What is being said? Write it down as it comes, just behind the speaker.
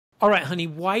All right, honey,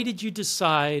 why did you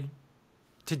decide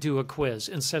to do a quiz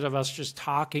instead of us just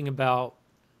talking about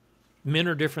men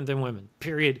are different than women,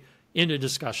 period, end of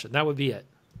discussion? That would be it.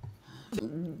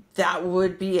 That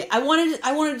would be it. I wanted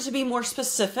it to be more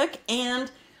specific, and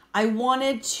I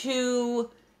wanted to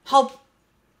help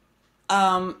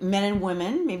men and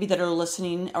women, maybe that are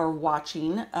listening or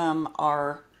watching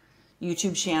our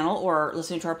YouTube channel or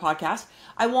listening to our podcast.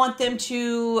 I want them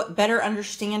to better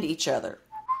understand each other.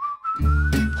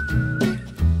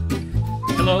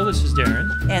 Hello, this is Darren.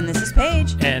 And this is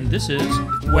Paige. And this is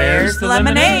Where's the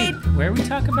Lemonade? Where we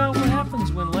talk about what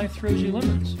happens when life throws you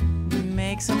lemons.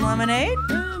 Make some lemonade?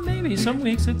 Maybe. Some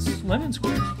weeks it's lemon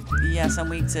squares. Yeah, some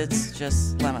weeks it's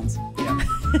just lemons. Yeah.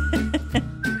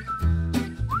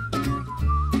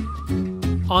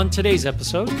 On today's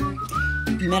episode,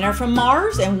 men are from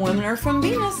Mars and women are from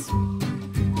Venus.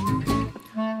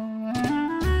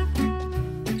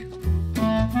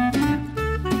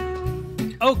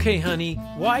 Okay, honey,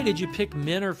 why did you pick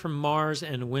men are from Mars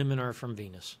and women are from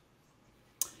Venus?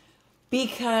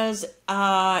 Because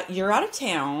you're out of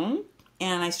town,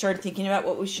 and I started thinking about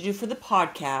what we should do for the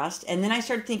podcast, and then I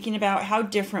started thinking about how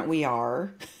different we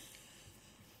are.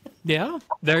 Yeah,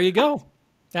 there you go.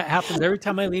 That happens every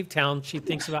time I leave town. She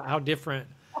thinks about how different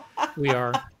we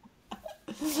are.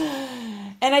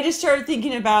 And I just started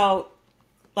thinking about,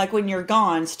 like, when you're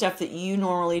gone, stuff that you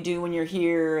normally do when you're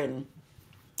here, and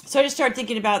so I just started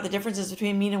thinking about the differences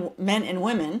between men and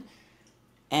women,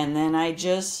 and then I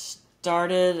just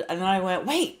started, and then I went,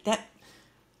 wait, that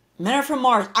men are from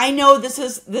Mars. I know this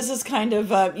is kind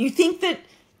of, you think that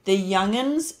the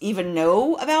youngins even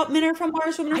know about men are from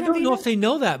Mars, women are from Venus? I don't know if they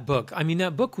know that book. I mean,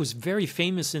 that book was very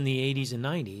famous in the 80s and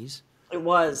 90s. It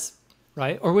was.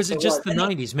 Right? Or was it just the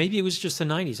 90s? Maybe it was just the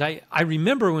 90s. I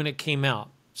remember when it came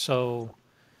out, so.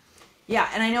 Yeah,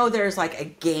 and I know there's like a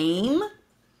game.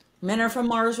 Men are from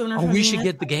Mars, women are from Venus. We should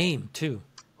get the game, too.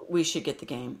 We should get the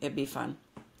game. It'd be fun.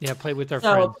 Yeah, play with our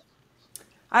friends.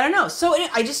 I don't know. So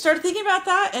I just started thinking about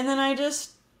that, and then I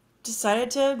just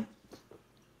decided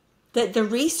that the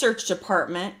research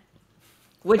department,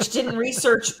 which didn't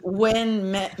research when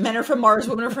Men Are From Mars,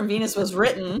 Women Are From Venus was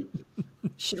written,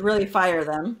 should really fire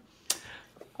them.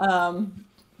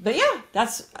 But yeah,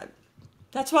 that's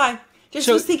why.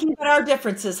 Was thinking about our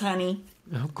differences, honey.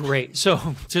 Oh, great.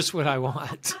 So just what I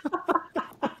want.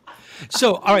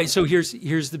 So, all right. So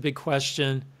here's the big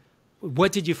question.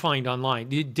 What did you find online?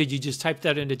 Did you just type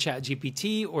that into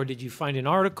ChatGPT, or did you find an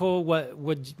article?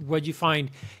 What'd you find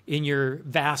in your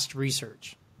vast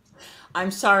research?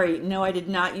 I'm sorry. No, I did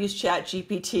not use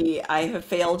ChatGPT. I have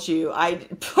failed you. I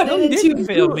put it into Google.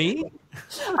 Fail me.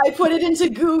 I put it into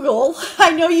Google.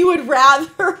 I know you would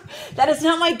rather. That is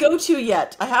not my go-to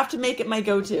yet. I have to make it my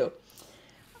go-to.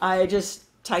 I just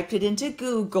typed it into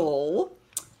Google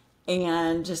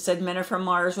and just said Men Are From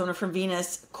Mars, Women Are From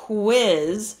Venus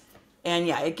quiz. And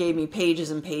yeah, it gave me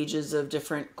pages and pages of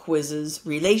different quizzes,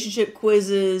 relationship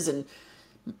quizzes, and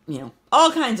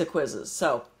all kinds of quizzes.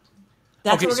 So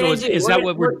that's what we're going to do.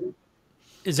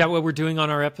 Is that what we're doing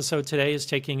on our episode today? Is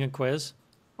taking a quiz?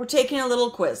 We're taking a little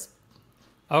quiz.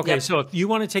 Okay, yep. So if you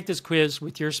want to take this quiz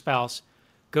with your spouse,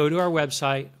 go to our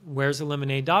website,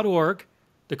 where'sthelemonade.org.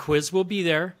 The quiz will be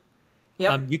there.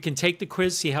 Yep. You can take the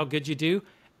quiz, see how good you do,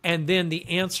 and then the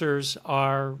answers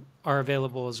are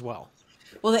available as well.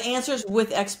 Well, the answers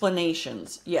with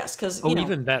explanations, yes, because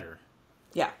even better.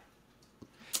 Yeah.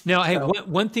 Now, hey,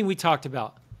 one thing we talked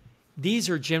about: these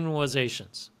are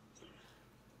generalizations.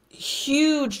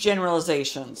 Huge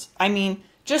generalizations. I mean,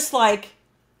 just like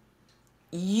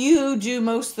you do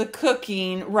most of the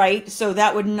cooking, right? So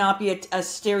that would not be a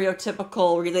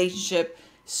stereotypical relationship.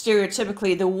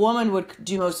 Stereotypically, the woman would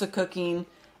do most of the cooking,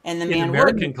 and the man would. In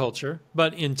American culture,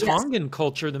 but in Tongan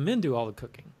culture, the men do all the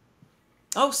cooking.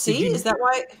 Oh, see, is that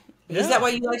why? Yeah. Is that why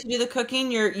you like to do the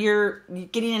cooking? You're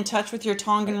getting in touch with your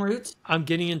Tongan roots. I'm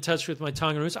getting in touch with my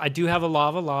Tongan roots. I do have a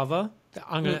lava.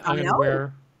 I'm gonna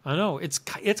wear. I know it's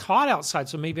hot outside,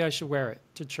 so maybe I should wear it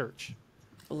to church.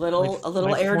 A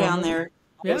little air down there.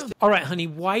 Yeah. All right, honey.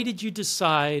 Why did you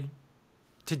decide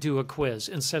to do a quiz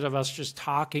instead of us just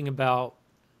talking about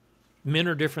men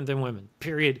are different than women?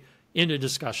 Period. End of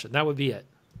discussion. That would be it.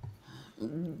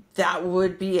 That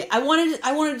would be it. I wanted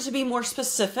it to be more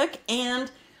specific,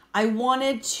 and I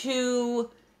wanted to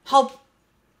help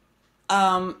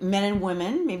men and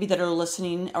women, maybe that are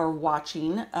listening or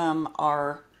watching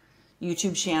our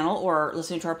YouTube channel or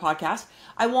listening to our podcast.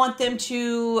 I want them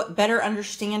to better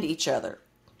understand each other.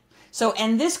 So,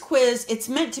 and this quiz, it's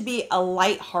meant to be a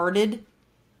lighthearted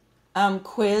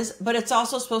quiz, but it's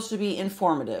also supposed to be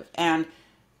informative. And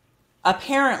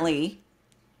apparently,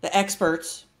 the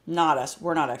experts, not us,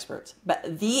 we're not experts,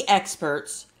 but the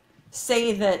experts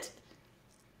say that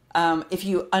if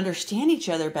you understand each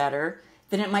other better,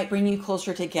 then it might bring you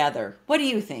closer together. What do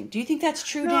you think? Do you think that's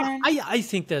true, No, Darren? I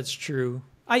think that's true.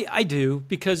 I do,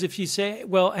 because if you say,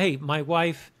 well, hey, my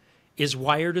wife is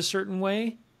wired a certain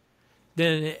way,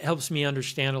 then it helps me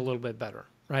understand a little bit better,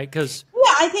 right? Because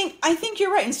Yeah, I think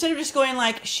you're right. Instead of just going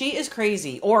like she is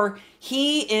crazy or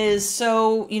he is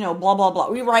so, blah blah blah.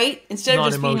 We right? Instead of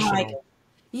just being like, non-emotional.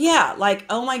 yeah, like,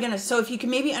 oh my goodness. So if you can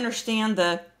maybe understand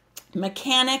the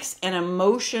mechanics and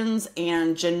emotions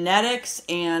and genetics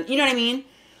and you know what I mean?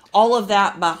 All of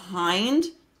that behind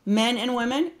men and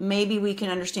women, maybe we can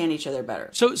understand each other better.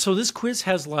 So this quiz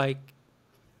has like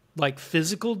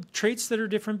physical traits that are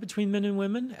different between men and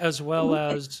women, as well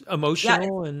as Yeah,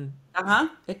 emotional and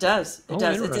it does. It oh,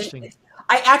 does. interesting.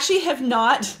 I actually have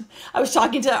not. I was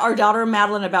talking to our daughter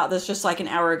Madeline about this just like an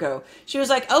hour ago. She was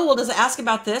like, "Oh, well, does it ask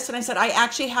about this?" And I said, "I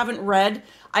actually haven't read.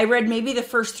 I read maybe the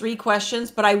first 3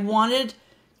 questions, but I wanted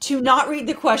to not read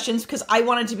the questions because I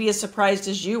wanted to be as surprised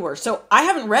as you were. So I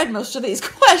haven't read most of these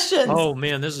questions. Oh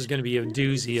man, this is going to be a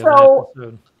doozy of an So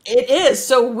episode. it is.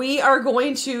 So we are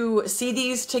going to see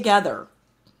these together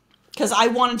because I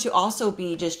wanted to also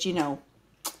be just,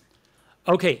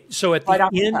 Okay, so right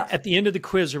off the cuff. at the end of the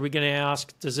quiz, are we going to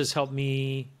ask, does this help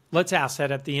me? Let's ask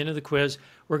that at the end of the quiz.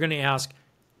 We're going to ask,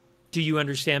 do you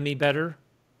understand me better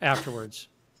afterwards?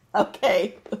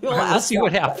 Okay. We'll All right, let's ask see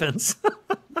what happens.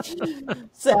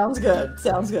 Sounds good.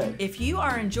 Sounds good. If you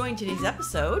are enjoying today's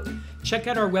episode, Check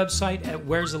out our website at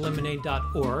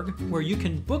where'sthelemonade.org, where you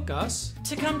can book us.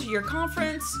 to come to your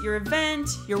conference, your event,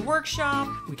 your workshop.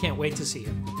 We can't wait to see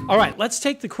you. All right, let's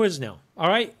take the quiz now. All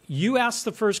right, you ask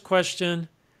the first question,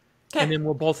 Okay. and then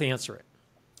we'll both answer it.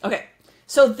 Okay.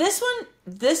 So this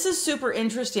is super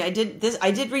interesting. I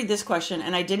did read this question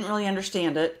and I didn't really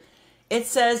understand it. It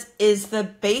says, is the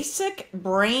basic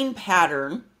brain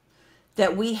pattern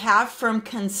that we have from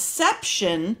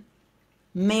conception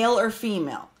male or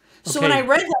female? So when Okay. I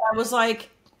read that, I was like,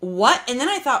 what? And then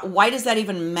I thought, why does that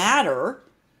even matter?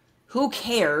 Who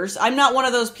cares? I'm not one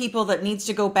of those people that needs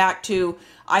to go back to,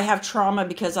 I have trauma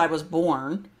because I was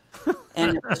born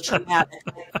and it was traumatic.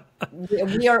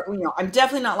 We are, I'm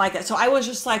definitely not like that. So I was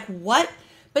just like, what?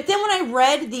 But then when I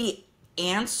read the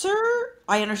answer,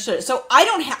 I understood it. So I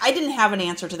didn't have an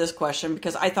answer to this question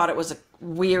because I thought it was a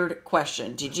weird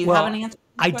question. Did you have an answer to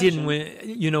this I question?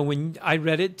 didn't. When I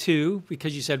read it too,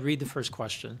 because you said read the first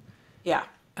question. Yeah.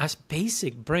 That's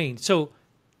basic brain. So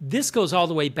this goes all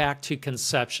the way back to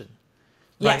conception.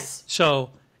 Right? Yes.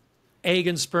 So egg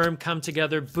and sperm come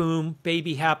together, boom,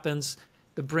 baby happens,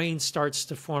 the brain starts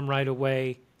to form right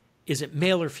away. Is it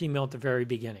male or female at the very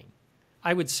beginning?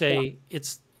 I would say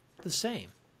it's the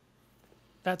same.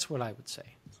 That's what I would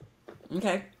say.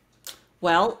 Okay.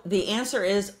 Well, the answer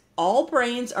is all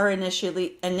brains are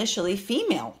initially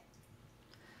female.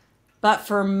 But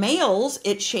for males,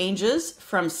 it changes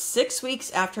from 6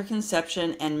 weeks after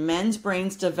conception, and men's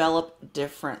brains develop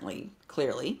differently,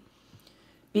 clearly.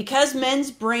 Because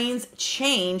men's brains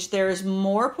change, there is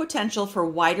more potential for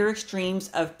wider extremes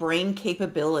of brain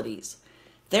capabilities.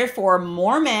 Therefore,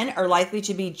 more men are likely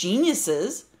to be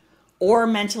geniuses or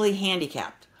mentally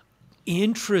handicapped.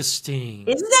 Interesting.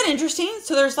 Isn't that interesting?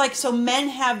 So there's so men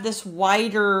have this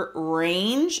wider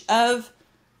range of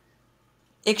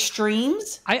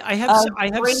extremes. I have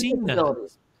brain seen that.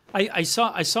 capabilities. I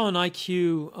saw an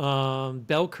IQ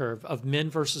bell curve of men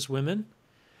versus women.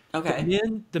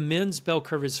 Okay. The men's bell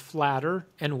curve is flatter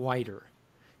and wider,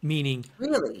 meaning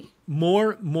Really?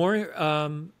 more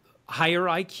higher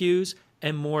IQs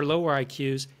and more lower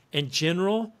IQs. And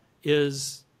general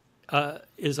is a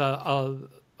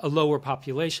lower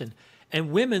population,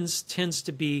 and women's tends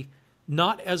to be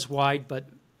not as wide, but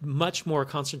much more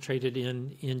concentrated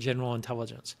in general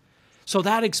intelligence. So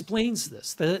that explains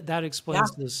this. That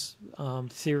explains this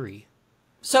theory.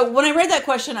 So when I read that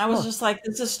question, I was just like,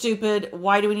 this is stupid.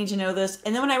 Why do we need to know this?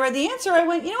 And then when I read the answer, I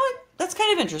went, you know what? That's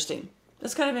kind of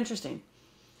interesting.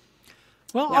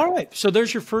 Well, all right. So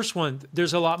there's your first one.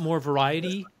 There's a lot more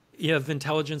variety of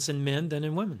intelligence in men than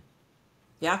in women.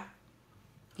 Yeah.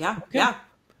 Yeah. Okay. Yeah.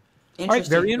 All right.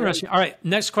 Very interesting. All right.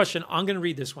 Next question. I'm going to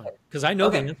read this one because I know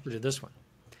the Okay. answer to this one.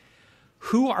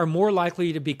 Who are more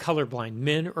likely to be colorblind,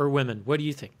 men or women? What do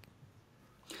you think?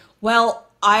 Well,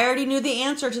 I already knew the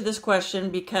answer to this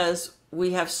question because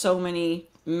we have so many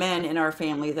men in our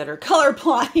family that are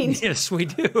colorblind. Yes, we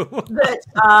do. That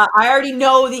I already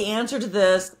know the answer to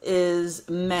this is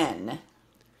men.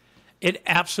 It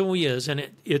absolutely is, and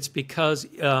it's because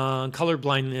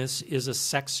colorblindness is a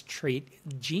sex trait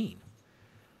gene.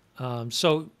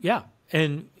 So, yeah.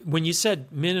 And when you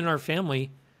said men in our family,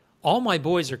 all my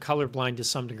boys are colorblind to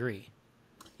some degree,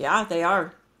 Yeah, they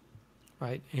are.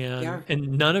 right? They are.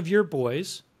 And none of your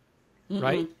boys,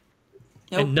 right?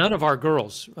 Nope. And none of our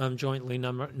girls, jointly,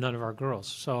 none of our girls.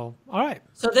 So, all right.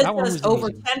 So this That one says was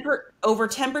an easy one. over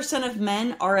 10% of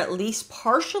men are at least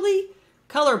partially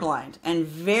colorblind, and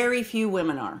very few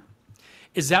women are.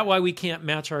 Is that why we can't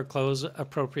match our clothes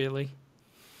appropriately?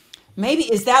 Maybe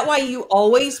is that why you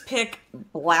always pick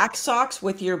black socks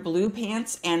with your blue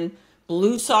pants and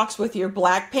blue socks with your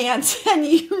black pants, and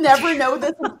you never know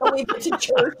this until we get to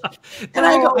church? And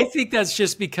I think that's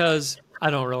just because I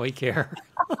don't really care.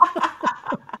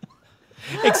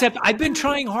 Except I've been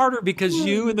trying harder because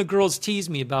you and the girls tease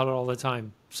me about it all the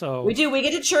time. So we do. We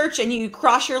get to church and you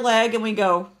cross your leg and we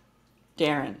go,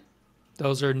 Darren.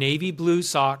 Those are navy blue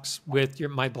socks with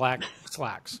my black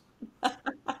slacks.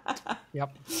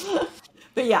 Yep.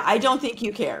 But yeah, I don't think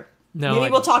you care. No,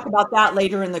 maybe we'll talk about that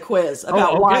later in the quiz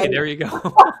about why. There you go.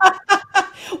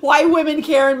 why women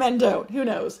care and men don't. Who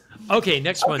knows? Okay,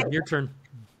 next one. Your turn.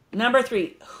 Number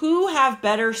 3. Who have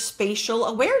better spatial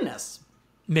awareness?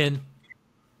 Men.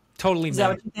 Totally men. Is that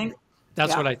what you think?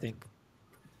 That's what I think.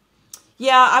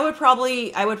 Yeah, I would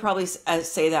probably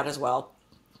say that as well.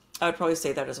 I would probably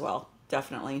say that as well.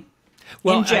 Definitely.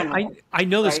 Well, in general, I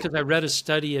know this right? because I read a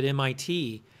study at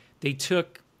MIT. They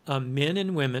took men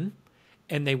and women,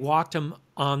 and they walked them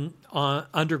on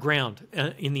underground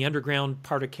in the underground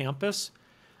part of campus,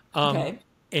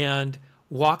 and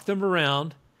walked them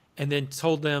around, and then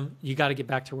told them you got to get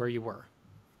back to where you were.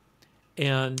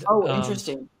 And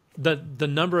interesting. The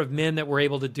number of men that were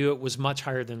able to do it was much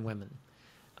higher than women.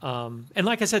 And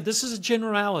like I said, this is a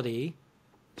generality,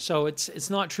 so it's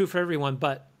not true for everyone.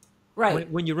 But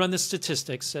when you run the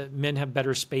statistics, men have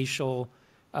better spatial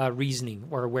reasoning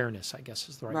or awareness, I guess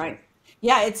is the right word.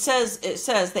 Yeah, it says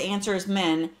the answer is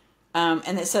men,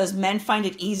 and it says men find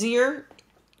it easier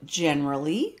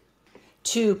generally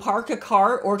to park a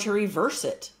car or to reverse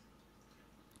it.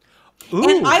 Ooh.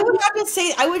 And I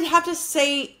would have to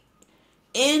say,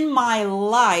 in my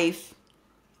life,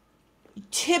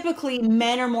 typically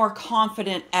men are more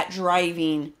confident at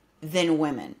driving than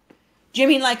women. Do you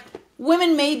mean like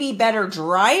women may be better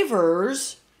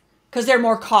drivers because they're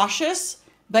more cautious,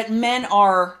 but men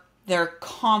they're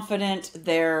confident,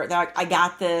 they're like, I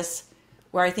got this,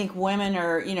 where I think women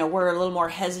are, we're a little more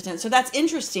hesitant. So that's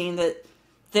interesting that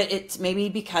it's maybe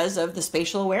because of the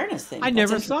spatial awareness thing. I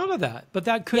never thought of that, but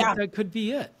that could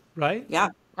be it, right? Yeah.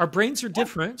 Our brains are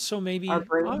different, so maybe our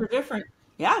brains are different.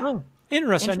 Yeah. Oh,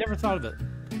 interesting. I never thought of it.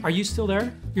 Are you still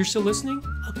there? You're still listening?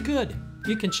 Oh, good.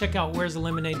 You can check out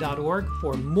where'sthelemonade.org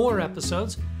for more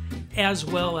episodes, as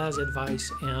well as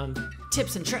advice and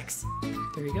tips and tricks.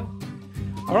 There you go.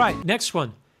 All right, next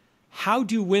one. How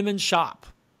do women shop?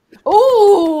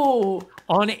 Ooh!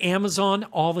 On Amazon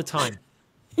all the time.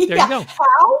 There you go.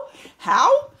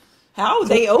 How?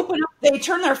 They open up, they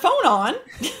turn their phone on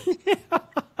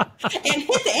and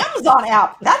hit the Amazon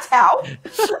app. That's how.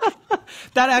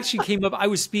 That actually came up. I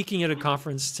was speaking at a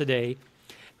conference today,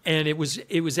 and it was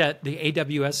at the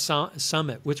AWS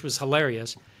Summit, which was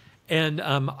hilarious. And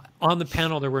on the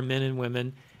panel, there were men and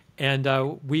women, and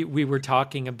we were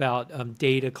talking about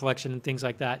data collection and things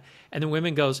like that. And the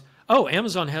women goes, oh,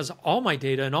 Amazon has all my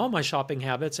data and all my shopping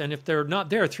habits, and if they're not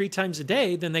there 3 times a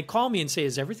day, then they call me and say,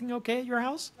 is everything okay at your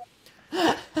house?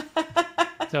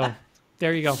 So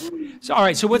there you go. So all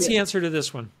right, so what's the answer to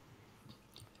this one?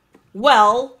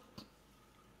 Well,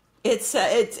 it's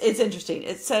interesting.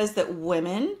 It says that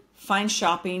women find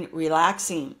shopping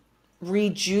relaxing,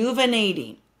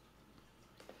 rejuvenating,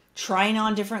 trying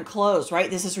on different clothes, right?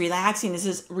 This is relaxing. This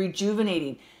is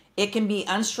rejuvenating. It can be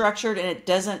unstructured and it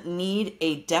doesn't need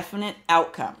a definite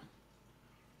outcome.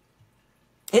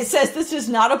 It says this does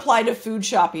not apply to food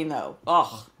shopping, though.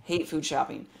 Oh, hate food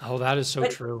shopping. Oh, that is so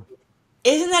true.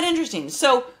 Isn't that interesting?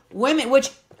 So women,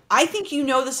 which I think you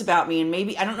know this about me, and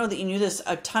maybe I don't know that you knew this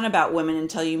a ton about women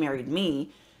until you married me,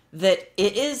 that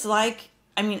it is like,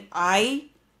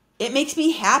 it makes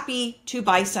me happy to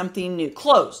buy something new.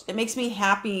 Clothes. It makes me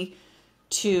happy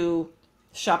to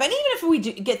shop. And even if we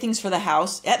do get things for the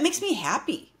house, it makes me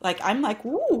happy. Like, I'm like,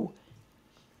 woo.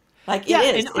 Like,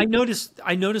 it is. And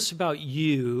I noticed about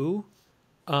you,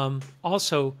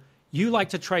 also, you like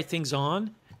to try things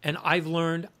on, and I've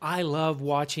learned I love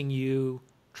watching you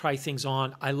try things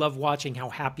on. I love watching how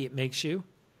happy it makes you.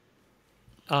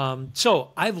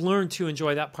 So I've learned to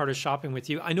enjoy that part of shopping with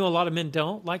you. I know a lot of men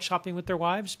don't like shopping with their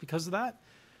wives because of that.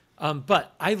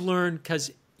 But I've learned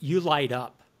because you light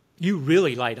up. You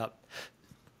really light up.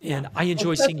 Yeah. And I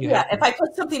enjoy seeing you Yeah. happy. If I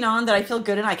put something on that I feel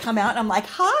good and I come out and I'm like,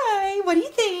 hi, what do you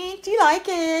think? Do you like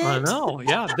I it? know,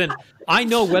 yeah. Then I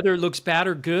know whether it looks bad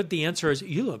or good. The answer is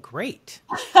you look great.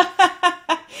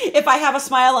 If I have a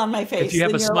smile on my If face, you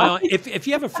have then a you're smile, like, if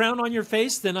you have a frown on your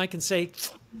face, then I can say,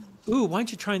 ooh, why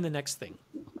don't you try the next thing?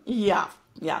 yeah,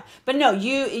 yeah. But no,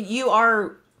 you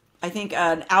are, I think,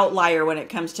 an outlier when it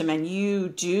comes to men. You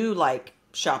do like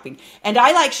shopping, and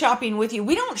I like shopping with you.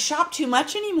 We don't shop too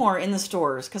much anymore in the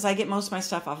stores because I get most of my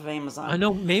stuff off of I Amazon.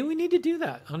 know, maybe we need to do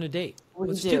that on a date. We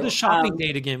Let's do the do. shopping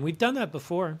date again. We've done that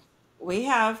before. We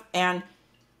have, and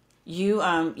you,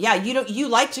 yeah, you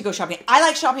like to go shopping. I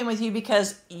like shopping with you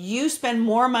because you spend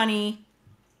more money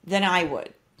than I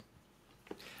would,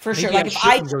 for sure. Maybe I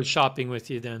Like shouldn't go shopping with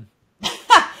you then.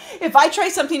 if I try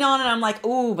something on and I'm like,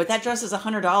 ooh, but that dress is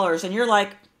 $100, and you're like,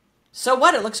 so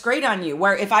what? It looks great on you.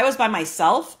 Where if I was by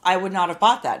myself, I would not have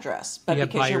bought that dress. But You have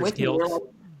because you're buyer's with me, guilt. you're like,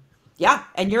 yeah,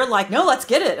 and you're like, no, let's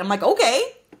get it. I'm like, okay.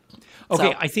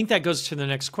 Okay, So, I think that goes to the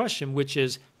next question, which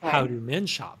is how do men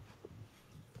shop?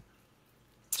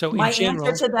 So in general,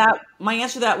 my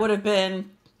answer to that would have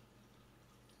been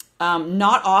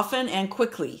not often and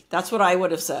quickly. That's what I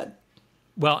would have said.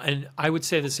 well, and I would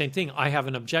say the same thing. I have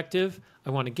an objective. I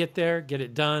want to get there, get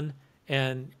it done,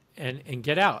 and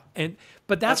get out.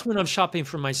 But that's when I'm shopping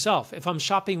for myself. If I'm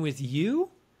shopping with you,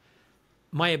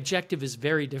 my objective is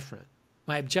very different.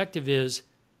 My objective is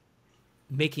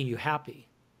making you happy,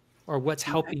 or what's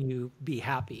helping you be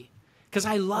happy. Because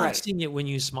I love Right. seeing it when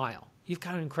you smile. You've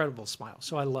got an incredible smile,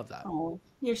 so I love that. Oh,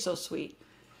 you're so sweet.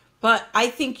 But I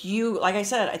think you, like I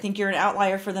said, I think you're an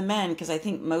outlier for the men because I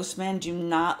think most men do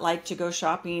not like to go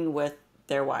shopping with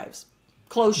their wives.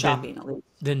 Clothes shopping, at least.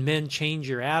 Then men change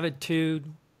your attitude,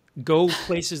 go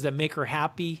places that make her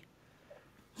happy.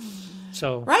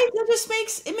 So Right?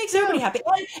 It makes everybody happy.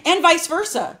 And vice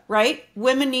versa, right?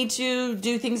 Women need to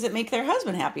do things that make their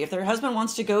husband happy. If their husband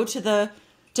wants to go to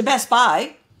Best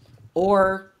Buy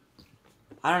or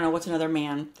I don't know what's another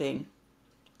man thing.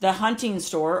 The hunting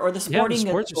store or the sporting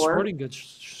goods store. sporting goods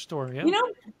store, yeah. You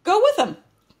know, go with them.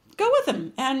 Go with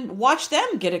them and watch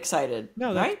them get excited,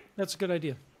 No, right? that's a good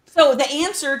idea. So the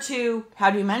answer to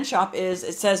how do men shop is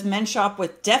it says men shop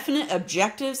with definite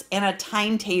objectives and a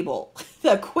timetable.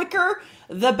 The quicker,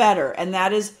 the better. And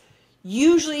that is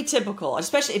usually typical,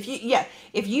 especially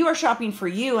if you are shopping for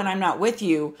you and I'm not with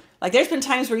you. Like there's been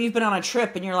times where you've been on a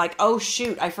trip and you're like, oh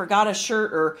shoot, I forgot a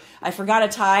shirt or I forgot a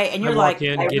tie. And you're I walk like,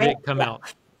 in, get it, come out.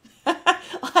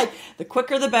 like the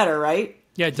quicker, the better, right?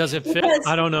 Yeah, does it fit? Because-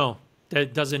 I don't know.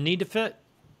 Does it need to fit?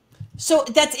 So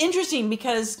that's interesting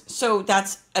because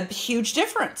that's a huge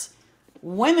difference.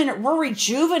 Women, we're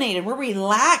rejuvenated, we're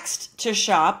relaxed to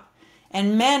shop,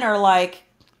 and men are like,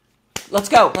 let's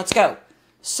go, let's go.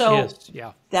 So Yes,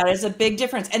 yeah. that is a big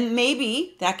difference. And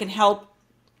maybe that can help,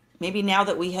 maybe now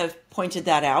that we have pointed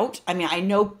that out. I mean, I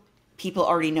know people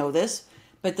already know this,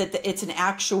 but that it's an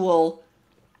actual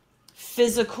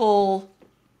physical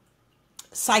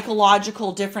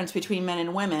psychological difference between men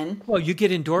and women. Well, you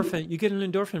get endorphin. You get an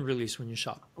endorphin release when you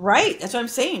shop. Right. That's what I'm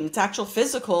saying. It's actual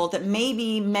physical that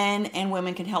maybe men and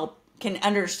women can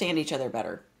understand each other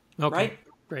better. Okay, Right?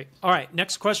 great. All right,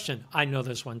 next question. I know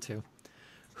this one too.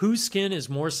 Whose skin is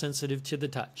more sensitive to the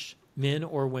touch, men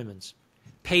or women's?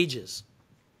 Paige's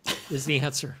is the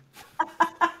answer.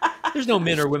 There's no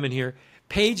men or women here.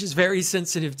 Paige is very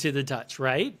sensitive to the touch,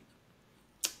 right?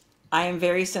 I am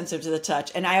very sensitive to the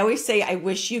touch. And I always say, I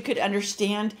wish you could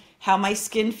understand how my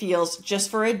skin feels just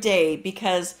for a day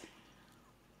because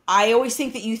I always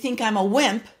think that you think I'm a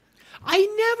wimp.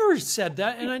 I never said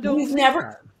that, and I don't.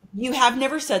 You have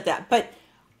never said that, but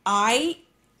I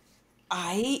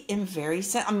am very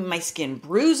I mean, my skin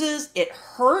bruises, it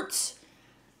hurts.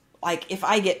 Like if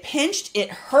I get pinched, it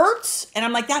hurts, and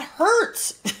I'm like, that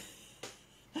hurts.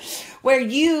 Where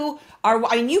you are,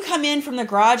 I mean, you come in from the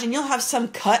garage and you'll have some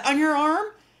cut on your arm,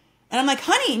 and I'm like,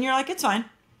 honey, and you're like, it's fine.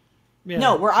 Yeah.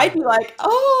 No, where I'd be like,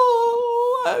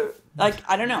 oh, like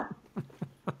I don't know.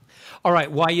 All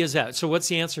right, why is that? So what's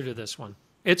the answer to this one?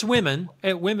 It's women.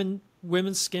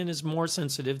 Women's skin is more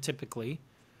sensitive typically.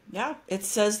 Yeah, it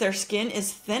says their skin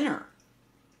is thinner.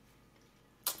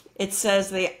 It says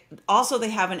they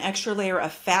have an extra layer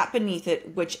of fat beneath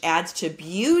it, which adds to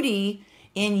beauty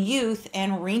in youth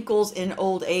and wrinkles in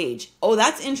old age. Oh,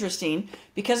 that's interesting.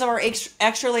 Because of our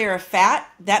extra layer of fat,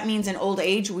 that means in old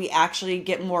age we actually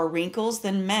get more wrinkles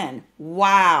than men.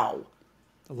 Wow.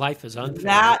 Life is unfair.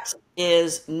 That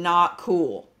is not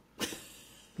cool.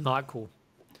 Not cool.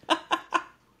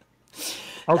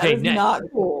 Okay, That is not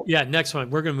cool. Yeah, next one.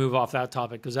 We're going to move off that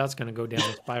topic because that's going to go down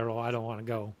a spiral I don't want to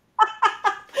go.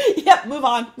 Yep, move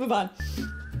on.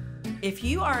 If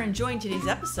you are enjoying today's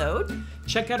episode,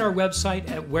 check out our website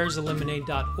at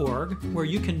where'sthelemonade.org, where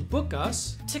you can book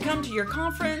us to come to your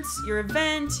conference, your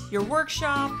event, your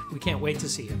workshop. We can't wait to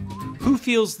see you. Who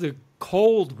feels the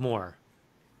cold more?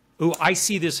 Ooh, I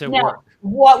see this at work.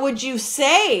 What would you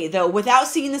say, though, without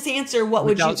seeing this answer? What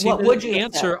would you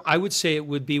answer? I would say it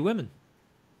would be women.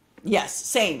 Yes,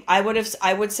 same. I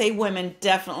would say women,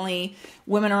 definitely.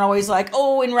 Women are always like,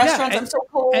 oh, in restaurants, I'm so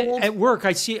cold. At work,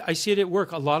 I see it at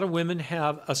work. A lot of women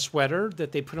have a sweater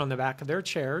that they put on the back of their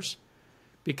chairs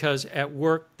because at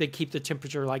work they keep the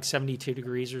temperature like 72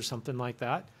 degrees or something like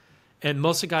that. And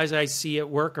most of the guys I see at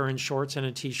work are in shorts and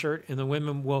a t-shirt, and the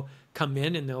women will come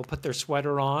in and they'll put their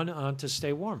sweater on to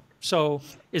stay warm. So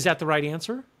is that the right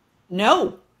answer?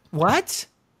 No. What?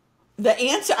 The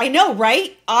answer, I know,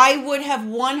 right? I would have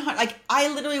I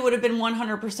literally would have been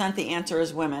 100% the answer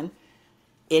is women.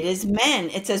 It is men.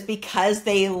 It says because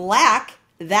they lack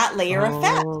that layer of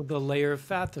fat. Oh, the layer of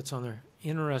fat that's on there.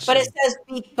 Interesting. But it says,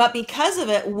 but because of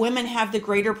it, women have the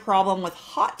greater problem with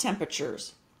hot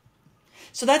temperatures.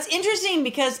 So that's interesting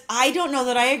because I don't know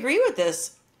that I agree with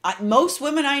this. Most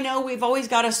women I know, we've always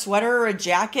got a sweater or a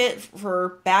jacket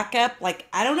for backup. Like,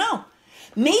 I don't know.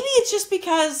 Maybe it's just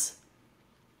because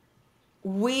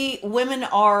women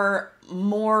are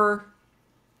more,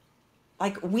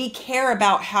 like, we care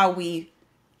about how we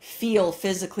feel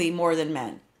physically more than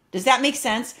men. Does that make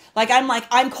sense? Like,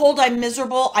 I'm cold, I'm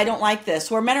miserable, I don't like this.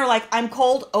 Where men are like, I'm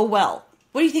cold, oh well.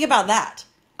 What do you think about that?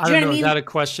 I don't know, is that a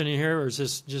question in here, or is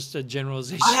this just a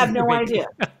generalization? I have no idea.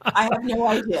 I have no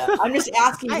idea. I'm just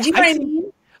asking. Do you know what I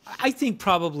mean? I think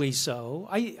probably so.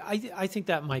 I think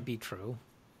that might be true.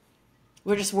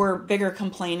 We're bigger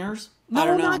complainers? No, I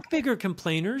don't know. Not bigger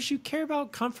complainers. You care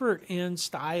about comfort and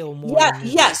style more. Yeah,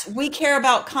 yes, we care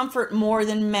about comfort more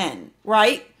than men,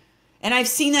 right? And I've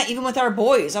seen that even with our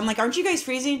boys. I'm like, aren't you guys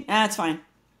freezing? Nah, it's fine.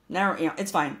 No,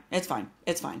 it's fine. It's fine.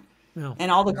 It's fine. No. And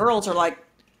all the girls are like,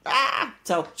 ah.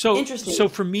 So interesting. So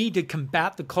for me to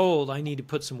combat the cold, I need to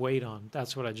put some weight on.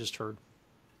 That's what I just heard.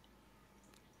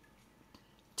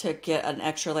 To get an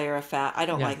extra layer of fat. I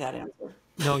don't like that answer.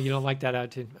 No, you don't like that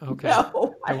attitude. Okay.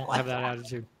 No, I won't have that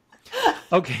attitude.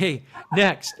 Okay,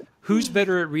 next. Who's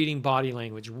better at reading body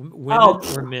language, women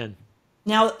or men?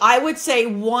 Now, I would say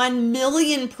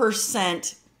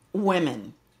 1,000,000%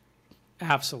 women.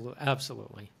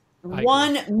 Absolutely.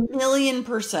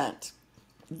 1,000,000%.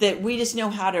 That we just know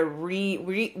how to read.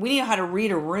 We know how to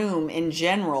read a room in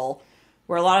general,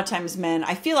 where a lot of times men,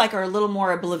 I feel like, are a little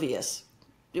more oblivious.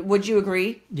 Would you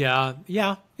agree? Yeah.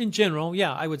 In general,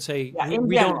 I would say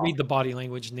we don't read the body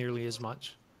language nearly as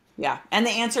much. Yeah, and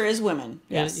the answer is women.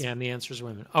 Yes. And the answer is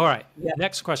women. All right. Yeah.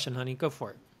 Next question, honey. Go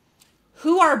for it.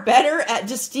 Who are better at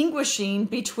distinguishing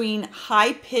between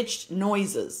high-pitched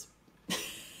noises?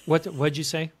 What'd you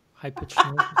say? High-pitched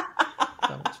noises?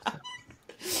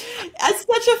 That's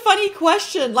such a funny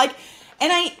question. Like,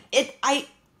 and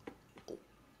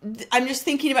I'm just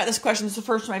thinking about this question. This is the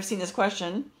first time I've seen this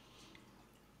question.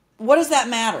 What does that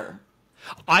matter?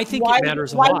 I think it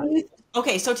matters a lot.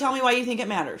 Okay, so tell me why you think it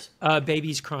matters.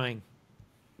 Babies crying.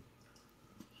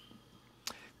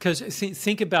 Because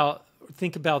think about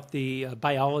the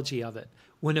biology of it.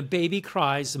 When a baby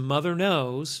cries, the mother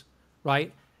knows,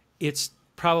 right? It's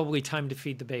probably time to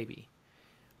feed the baby,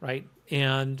 right?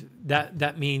 And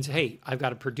that means, hey, I've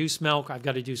got to produce milk. I've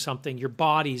got to do something. Your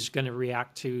body's going to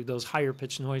react to those higher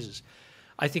pitched noises.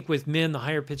 I think with men, the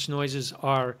higher pitched noises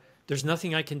are, there's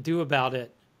nothing I can do about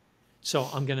it. So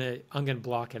I'm gonna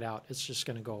block it out. It's just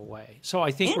gonna go away. So I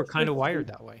think we're kind of wired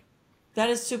that way. That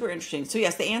is super interesting. So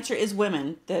yes, the answer is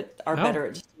women that are better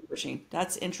at distinguishing.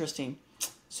 That's interesting.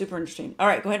 Super interesting. All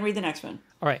right, go ahead and read the next one.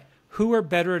 All right. Who are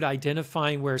better at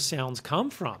identifying where sounds come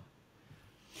from?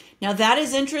 Now that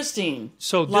is interesting.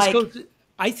 So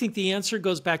I think the answer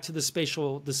goes back to the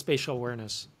spatial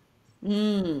awareness.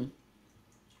 Okay.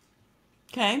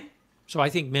 So I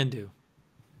think men do.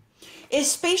 Is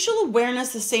spatial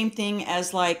awareness the same thing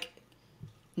as like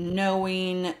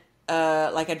knowing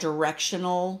like a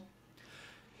directional?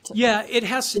 Yeah, it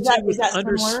has to do with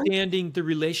understanding the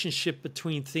relationship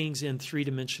between things in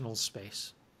three-dimensional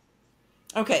space.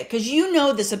 Okay, because you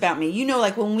know this about me. You know,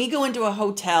 like when we go into a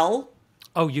hotel.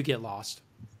 Oh, you get lost.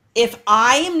 If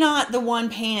I am not the one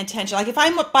paying attention, like if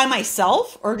I'm by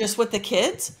myself or just with the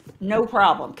kids, no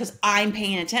problem, because I'm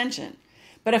paying attention.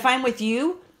 But if I'm with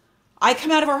you, I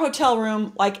come out of our hotel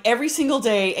room like every single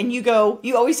day and you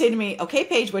always say to me, okay,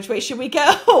 Paige, which way should we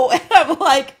go? And I'm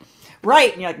like,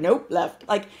 right. And you're like, nope, left.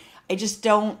 Like, I just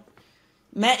don't.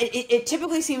 It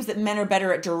typically seems that men are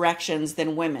better at directions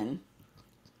than women.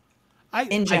 I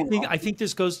think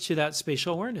this goes to that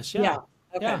spatial awareness. Yeah. Yeah.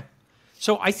 Okay. Yeah.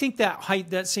 So I think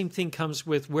that same thing comes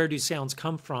with where do sounds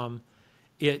come from.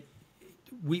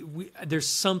 There's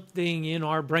something in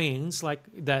our brains like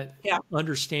that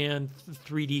understand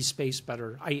 3D space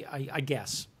better. I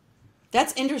guess.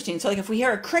 That's interesting. So like if we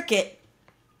hear a cricket,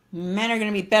 men are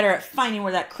going to be better at finding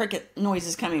where that cricket noise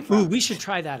is coming from. Ooh, we should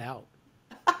try that out.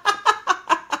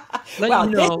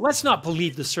 Let's not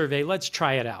believe the survey. Let's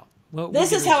try it out.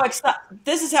 This is how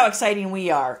exciting we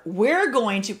are. We're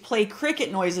going to play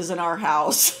cricket noises in our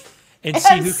house and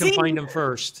see who can find them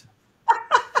first.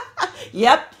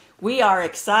 Yep, we are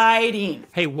exciting.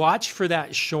 Hey, watch for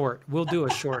that short. We'll do a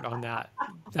short on that.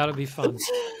 That'll be fun.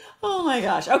 Oh my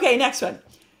gosh. Okay, next one.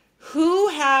 Who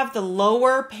have the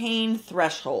lower pain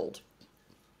threshold?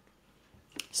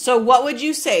 So what would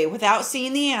you say? Without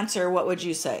seeing the answer, what would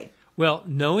you say? Well,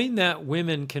 knowing that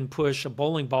women can push a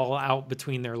bowling ball out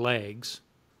between their legs,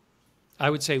 I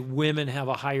would say women have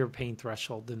a higher pain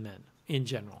threshold than men in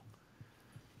general.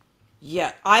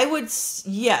 Yeah, I would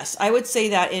say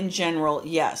that in general,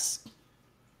 yes.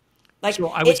 Like, so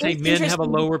I would say men have a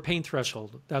lower pain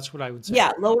threshold. That's what I would say.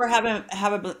 Yeah, lower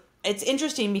it's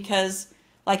interesting because,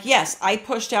 like, yes, I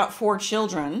pushed out 4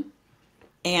 children,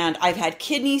 and I've had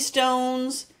kidney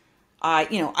stones.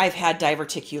 I've had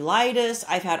diverticulitis.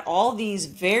 I've had all these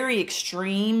very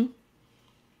extreme,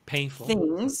 painful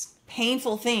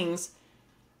things.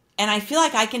 And I feel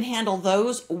like I can handle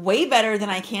those way better than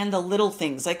I can the little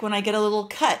things. Like when I get a little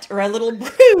cut or a little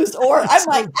bruise, or I'm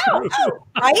like, ow,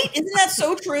 right? Isn't that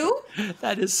so true?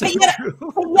 That is so true.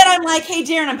 But yet I'm like, hey,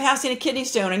 Darren, I'm passing a kidney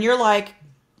stone. And you're like,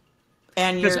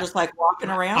 just like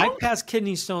walking around. I pass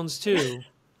kidney stones too.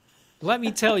 Let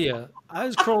me tell you, I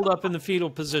was curled up in the fetal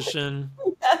position.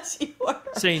 Yes, you are.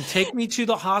 Saying, take me to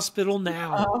the hospital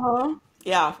now. Uh-huh.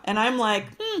 Yeah. And I'm like,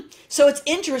 So it's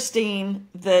interesting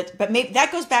but maybe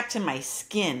that goes back to my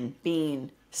skin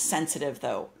being sensitive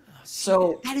though.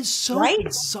 So that is so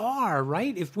bizarre,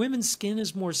 right? If women's skin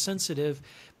is more sensitive,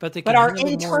 but our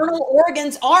internal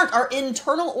organs aren't. Our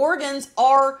internal organs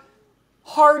are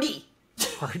hardy.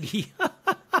 Hardy.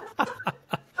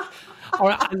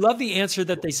 I love the answer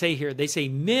that they say here. They say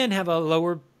men have a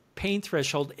lower pain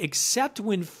threshold except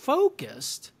when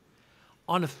focused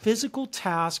on a physical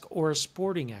task or a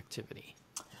sporting activity.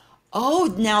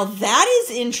 Oh, now that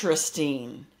is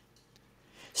interesting.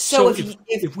 So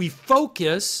if we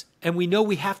focus and we know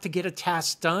we have to get a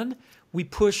task done, we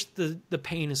push the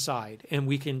pain aside and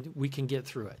we can get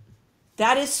through it.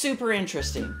 That is super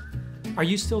interesting. Are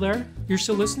you still there? You're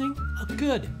still listening? Oh,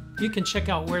 good. You can check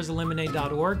out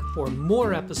where'sthelemonade.org for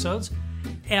more episodes,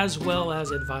 as well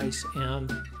as advice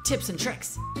and tips and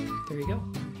tricks. There you go.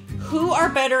 Who are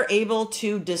better able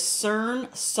to discern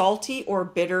salty or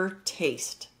bitter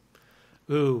taste?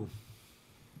 Ooh.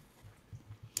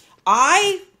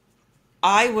 I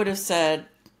would have said,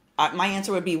 my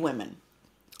answer would be women.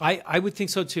 I would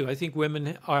think so too. I think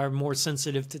women are more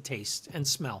sensitive to taste and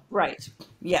smell. Right.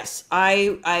 Yes.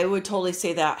 I would totally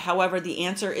say that. However, the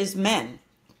answer is men,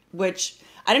 which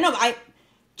I don't know.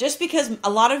 Just because a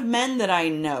lot of men that I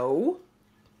know,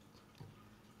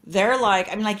 they're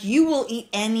like, you will eat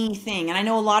anything. And I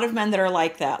know a lot of men that are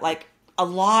like that. Like a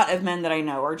lot of men that I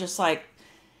know are just like,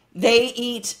 they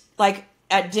eat like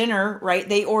at dinner, right?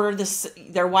 They order this,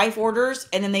 their wife orders,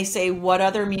 and then they say, what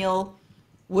other meal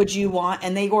would you want?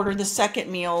 And they order the second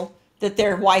meal that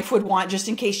their wife would want just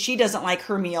in case she doesn't like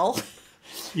her meal.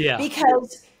 Yeah.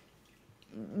 Because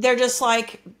they're just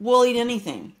like, we'll eat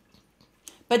anything.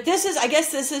 But I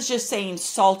guess this is just saying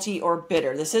salty or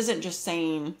bitter. This isn't just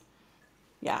saying,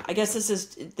 I guess this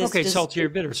is... Okay, salty or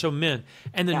bitter, so men.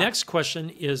 And the next question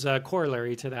is a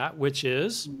corollary to that, which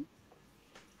is...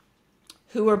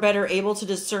 Who are better able to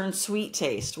discern sweet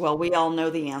taste? Well, we all know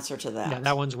the answer to that. Yeah,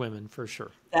 that one's women, for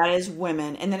sure. That is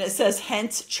women. And then it says,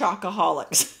 hence,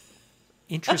 chocoholics.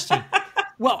 Interesting.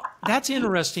 Well, that's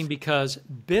interesting because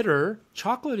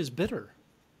chocolate is bitter.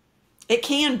 It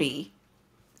can be.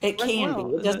 It can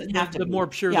be. It doesn't have to be. The more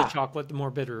pure the chocolate, the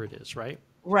more bitter it is, right?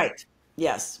 Right.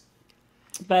 Yes.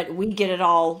 But we get it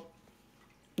all,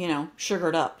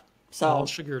 sugared up. So all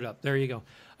sugared up. There you go.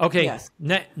 Okay, yes.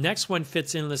 Next one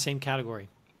fits in the same category.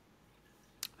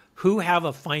 Who have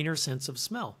a finer sense of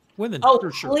smell? Women,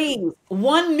 for sure. Please.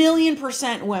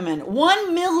 1,000,000% women.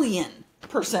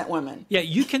 1,000,000% women. Yeah,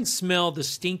 you can smell the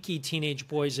stinky teenage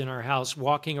boys in our house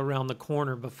walking around the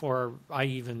corner before I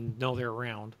even know they're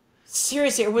around.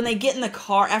 Seriously, or when they get in the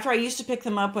car, after I used to pick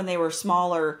them up when they were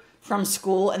smaller from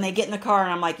school, and they get in the car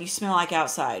and I'm like, you smell like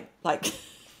outside. Like,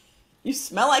 you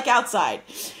smell like outside.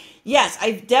 Yes,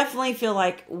 I definitely feel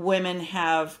like women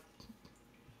have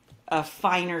a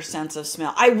finer sense of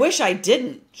smell. I wish I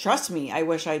didn't. Trust me, I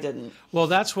wish I didn't. Well,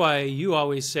 that's why you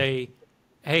always say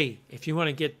Hey, if you want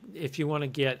to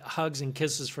get hugs and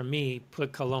kisses from me,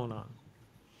 put cologne on.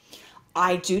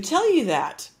 I do tell you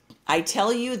that. I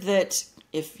tell you that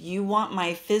if you want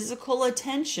my physical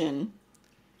attention,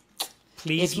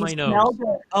 Please if you my smell nose.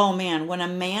 good, oh man, when a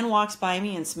man walks by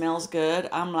me and smells good,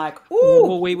 I'm like,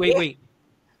 Whoa, ooh, wait.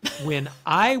 When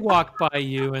I walk by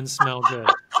you and smell good,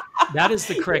 that is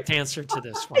the correct answer to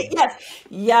this one.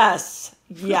 yes.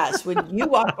 When you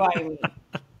walk by me,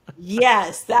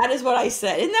 yes, that is what I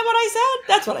said. Isn't that what I said?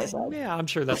 That's what I said. Yeah, I'm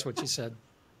sure that's what you said.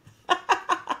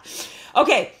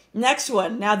 Okay, next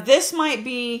one. Now this might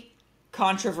be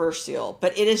controversial,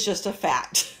 but it is just a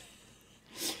fact.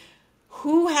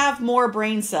 Who have more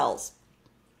brain cells?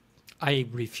 I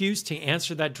refuse to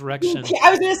answer that direction.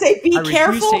 I was going to say, be I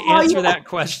careful refuse to how answer you, that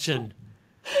question.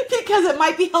 because it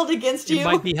might be held against It you.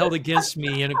 might be held against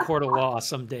me in a court of law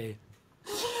someday.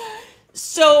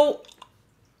 So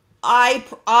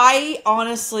I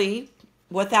honestly,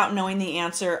 without knowing the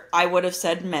answer, I would have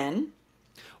said men.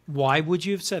 Why would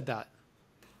you have said that?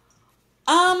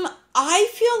 I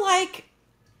feel like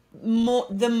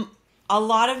a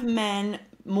lot of men,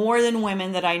 more than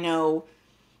women that I know,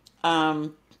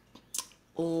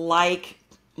 like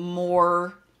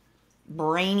more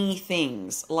brainy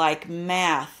things like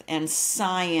math and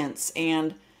science.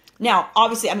 And now,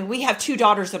 obviously, I mean, we have two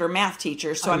daughters that are math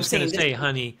teachers, so I I'm was going saying to this. say,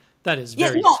 honey, that is Yeah,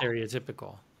 very no.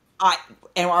 stereotypical.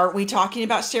 And are we talking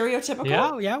about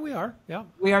stereotypical? Yeah, we are. Yeah.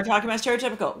 We are talking about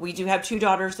stereotypical. We do have two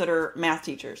daughters that are math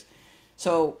teachers.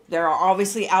 So there are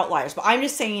obviously outliers. But I'm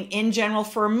just saying, in general,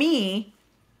 for me,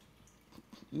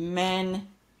 men,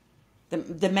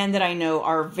 the men that I know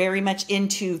are very much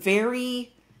into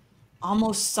very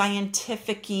almost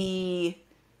scientific-y.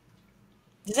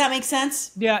 Does that make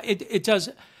sense? Yeah, it does.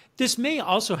 This may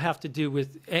also have to do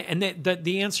with, and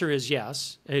the answer is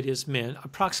yes, it is men.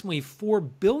 Approximately 4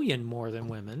 billion more than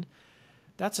women.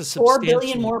 That's a 4 substantial.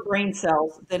 billion more brain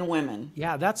cells than women.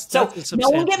 Yeah, that's So a no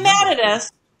substantial one get number. mad at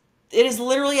us. It is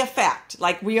literally a fact.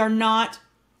 Like, we are not,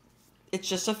 it's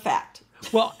just a fact.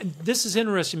 Well, this is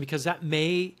interesting because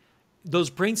those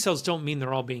brain cells don't mean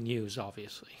they're all being used,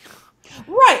 obviously.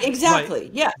 Right, exactly.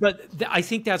 Right. Yeah. But I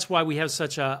think that's why we have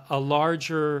such a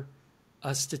larger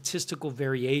statistical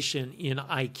variation in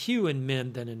IQ in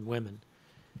men than in women.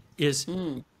 Is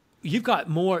you've got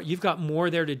more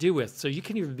there to do with. So you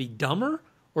can either be dumber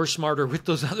or smarter with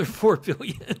those other 4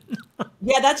 billion.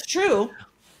 Yeah, that's true.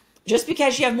 Just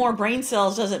because you have more brain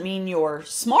cells doesn't mean you're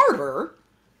smarter.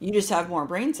 You just have more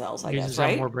brain cells, I You guess, just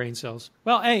right? have more brain cells.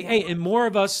 Well, hey, and more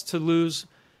of us to lose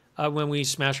when we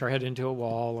smash our head into a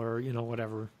wall or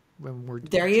whatever. When we're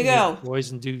There you go.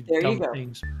 boys and do There you dumb go.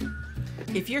 things.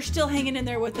 If you're still hanging in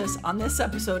there with us on this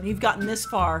episode and you've gotten this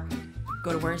far,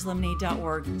 go to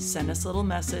where'slemonade.org, send us a little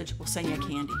message. We'll send you a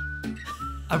candy.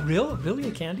 Really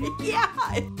a candy? Yeah.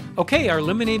 Okay, our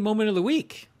lemonade moment of the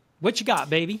week. What you got,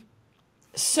 baby?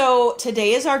 So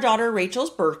today is our daughter Rachel's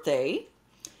birthday,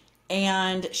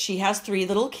 and she has 3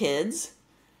 little kids,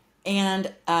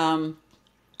 and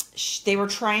they were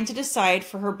trying to decide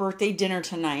for her birthday dinner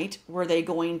tonight, were they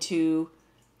going to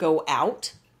go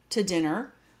out to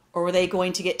dinner or were they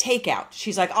going to get takeout?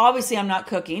 She's like, obviously I'm not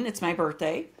cooking, it's my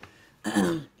birthday.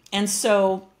 And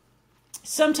so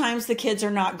sometimes the kids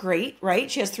are not great,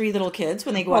 right? She has 3 little kids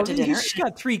when they go out to dinner. She's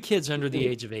got 3 kids under the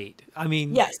age of 8. I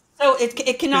mean, Yes. So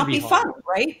it cannot be be hard. fun,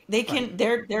 right?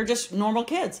 They're just normal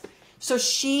kids. So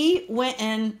she went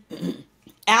and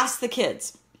asked the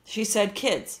kids. She said,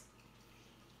 "Kids,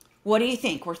 what do you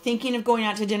think? We're thinking of going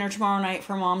out to dinner tomorrow night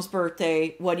for Mom's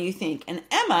birthday. What do you think?" And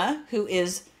Emma, who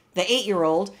is the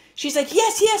 8-year-old, she's like,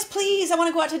 yes, please. I want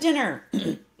to go out to dinner.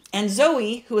 And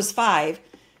Zoe, who is 5,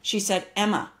 she said,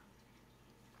 "Emma,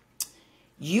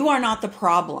 you are not the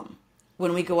problem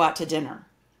when we go out to dinner.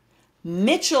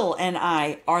 Mitchell and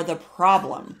I are the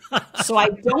problem. So I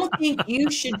don't think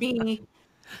you should be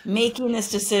making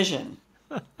this decision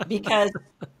because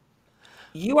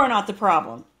you are not the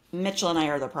problem. Mitchell and I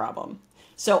are the problem."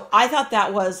 So I thought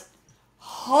that was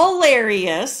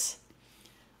hilarious.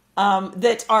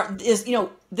 That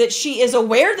she is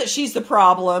aware that she's the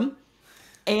problem,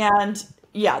 and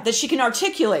that she can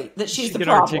articulate that she's the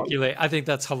problem. I think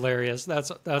that's hilarious.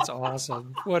 That's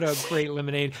awesome. What a great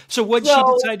lemonade. So what did she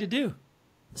decide to do?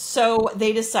 So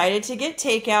they decided to get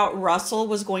takeout. Russell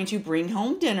was going to bring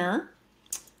home dinner,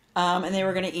 and they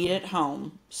were going to eat at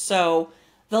home. So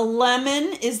the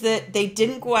lemon is that they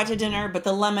didn't go out to dinner, but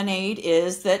the lemonade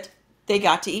is that they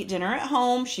got to eat dinner at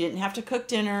home. She didn't have to cook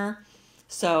dinner.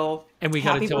 So And we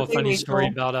got to tell a funny Rachel. story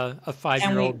about a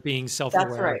 5-year-old being self-aware.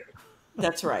 That's right.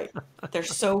 That's right. They're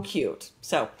so cute.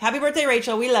 So happy birthday,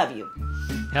 Rachel. We love you.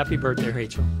 Happy birthday,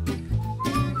 Rachel.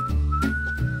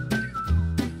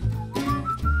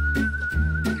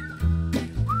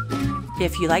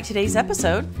 If you like today's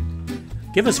episode,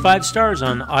 give us 5 stars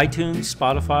on iTunes,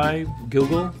 Spotify,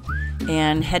 Google.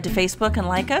 And head to Facebook and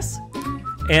like us.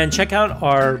 And check out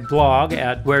our blog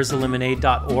at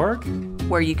where'sthelemonade.org,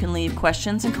 where you can leave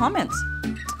questions and comments.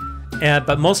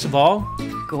 But most of all,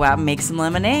 go out and make some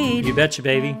lemonade. You betcha,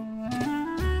 baby.